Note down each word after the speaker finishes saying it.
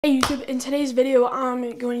Hey YouTube, in today's video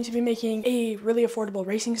I'm going to be making a really affordable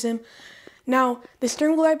racing sim. Now, the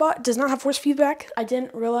steering wheel I bought does not have force feedback. I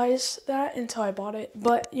didn't realize that until I bought it,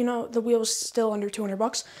 but you know, the wheel's still under 200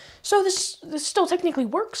 bucks. So this still technically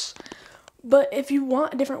works. But if you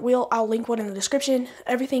want a different wheel, I'll link one in the description.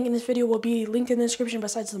 Everything in this video will be linked in the description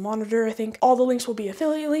besides the monitor, I think. All the links will be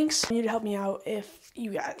affiliate links. You need to help me out if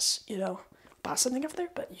you guys, buy something up there,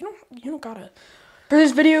 but you don't gotta. For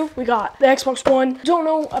this video, we got the Xbox One. Don't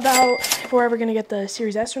know about if we're ever gonna get the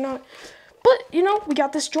Series S or not, but we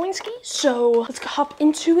got this Joynsky, so let's hop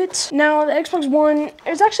into it. Now, the Xbox One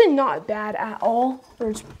is actually not bad at all for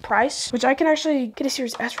its price, which I can actually get a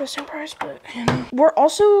Series S for the same price, but We're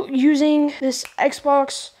also using this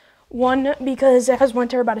Xbox One because it has 1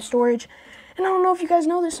 terabyte of storage, and I don't know if you guys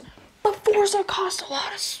know this, but Forza costs a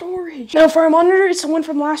lot of storage. Now, for our monitor, it's the one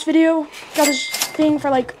from last video. Got this thing for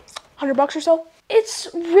like 100 bucks or so. It's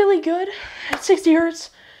really good. It's 60 hertz,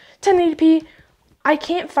 1080p. I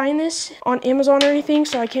can't find this on Amazon or anything,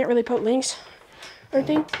 so I can't really put links or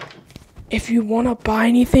anything. If you want to buy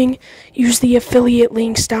anything, use the affiliate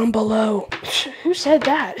links down below. Who said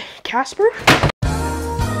that? Casper?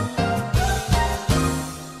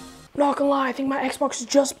 Not gonna lie, I think my Xbox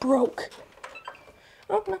just broke.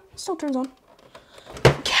 Oh, no, it still turns on.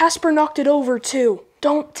 Casper knocked it over too.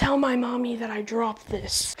 Don't tell my mommy that I dropped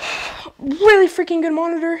this. Really freaking good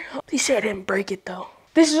monitor. Please say I didn't break it though.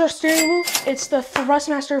 This is our steering wheel. It's the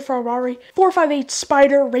Thrustmaster Ferrari 458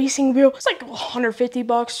 Spider racing wheel. It's like 150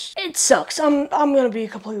 bucks. It sucks. I'm gonna be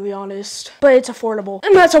completely honest, but it's affordable,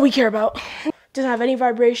 and that's all we care about. Doesn't have any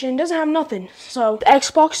vibration, doesn't have nothing. So the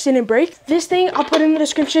Xbox didn't break. This thing I'll put in the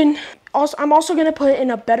description. Also, I'm also gonna put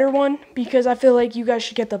in a better one because I feel like you guys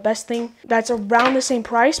should get the best thing that's around the same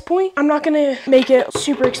price point. I'm not gonna make it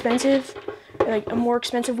super expensive, like a more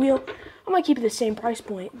expensive wheel. I'm gonna keep it the same price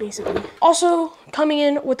point, basically. Also, coming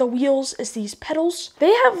in with the wheels is these pedals.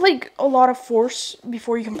 They have like a lot of force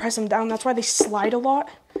before you can press them down. That's why they slide a lot.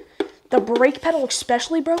 The brake pedal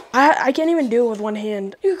especially, bro. I can't even do it with one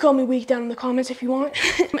hand. You can call me weak down in the comments if you want.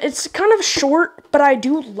 It's kind of short, but I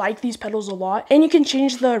do like these pedals a lot. And you can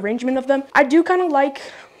change the arrangement of them. I do kind of like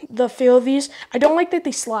the feel of these. I don't like that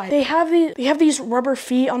they slide. They have these rubber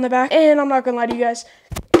feet on the back, and I'm not gonna lie to you guys,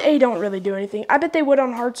 they don't really do anything. I bet they would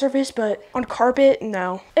on hard surface, but on carpet,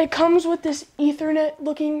 no. It comes with this Ethernet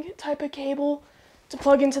looking type of cable to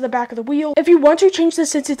plug into the back of the wheel. If you want to change the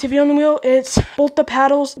sensitivity on the wheel, it's both the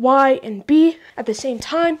paddles Y and B at the same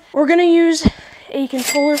time. We're gonna use a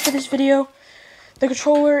controller for this video. The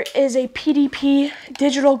controller is a PDP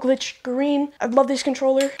Digital Glitch Green. I love this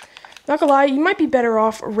controller. Not gonna lie, you might be better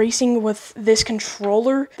off racing with this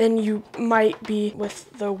controller than you might be with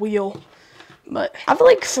the wheel. But I feel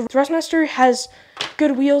like Thrustmaster has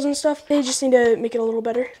good wheels and stuff. They just need to make it a little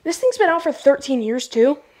better. This thing's been out for 13 years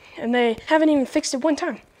too, and they haven't even fixed it one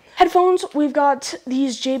time. Headphones, we've got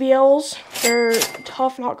these JBLs. They're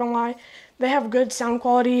tough, not gonna lie. They have good sound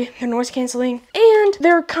quality, they're noise canceling, and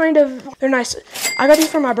they're nice. I got these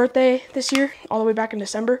for my birthday this year, all the way back in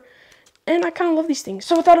December, and I kind of love these things.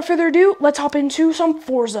 So without further ado, let's hop into some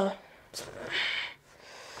Forza.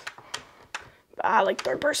 I like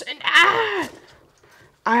third person. I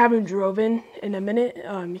haven't driven in a minute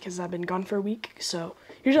because I've been gone for a week, so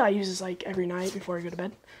usually I use this like every night before I go to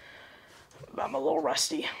bed. But I'm a little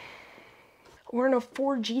rusty. We're in a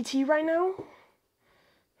Ford GT right now.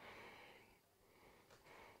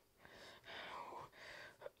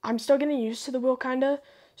 I'm still getting used to the wheel kinda,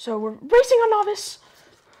 so we're racing on novice.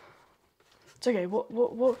 It's okay,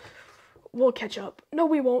 we'll catch up. No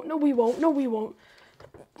we won't, no we won't, no we won't.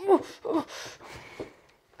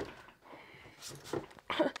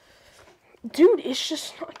 Dude, it's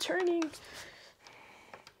just not turning.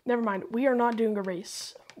 Never mind, we are not doing a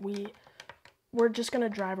race. We're just gonna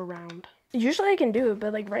drive around. Usually I can do it,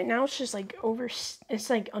 but like right now it's just like it's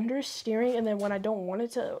like understeering, and then when I don't want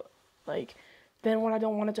it to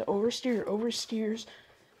oversteer, it oversteers.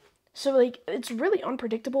 So like it's really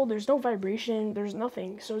unpredictable. There's no vibration, there's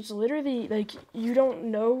nothing. So it's literally like you don't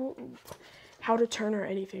know how to turn or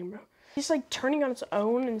anything, bro. It's like turning on its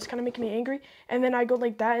own, and it's kind of making me angry. And then I go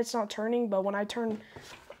like that, it's not turning, but when I turn,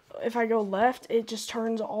 if I go left, it just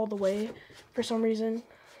turns all the way for some reason.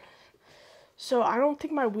 So I don't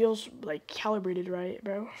think my wheel's like calibrated right,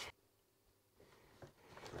 bro.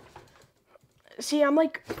 See, I'm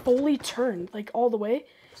like fully turned, like all the way,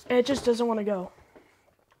 and it just doesn't want to go.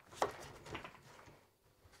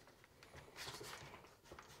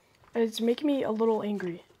 It's making me a little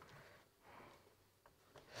angry.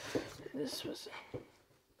 It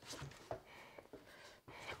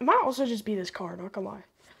might also just be this car, not gonna lie.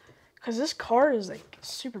 Because this car is like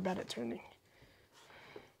super bad at turning.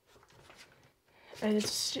 And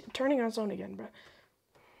it's turning on its own again, bro.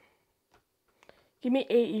 Give me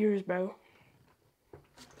 8 years, bro.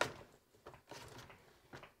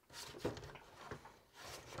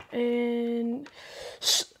 And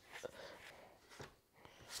this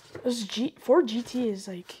Ford GT is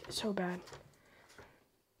like so bad.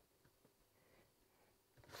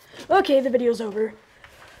 Okay, the video's over.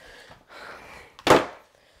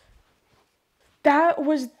 That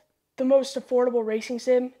was the most affordable racing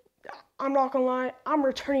sim. I'm not gonna lie, I'm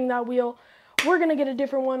returning that wheel. We're gonna get a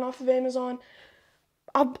different one off of Amazon.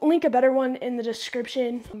 I'll link a better one in the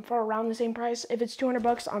description for around the same price. If it's 200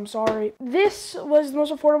 bucks, I'm sorry. This was the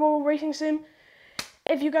most affordable racing sim.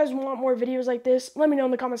 If you guys want more videos like this, let me know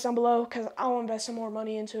in the comments down below because I'll invest some more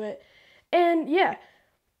money into it. And yeah,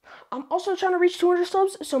 I'm also trying to reach 200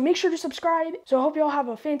 subs, so make sure to subscribe. So I hope you all have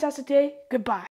a fantastic day. Goodbye.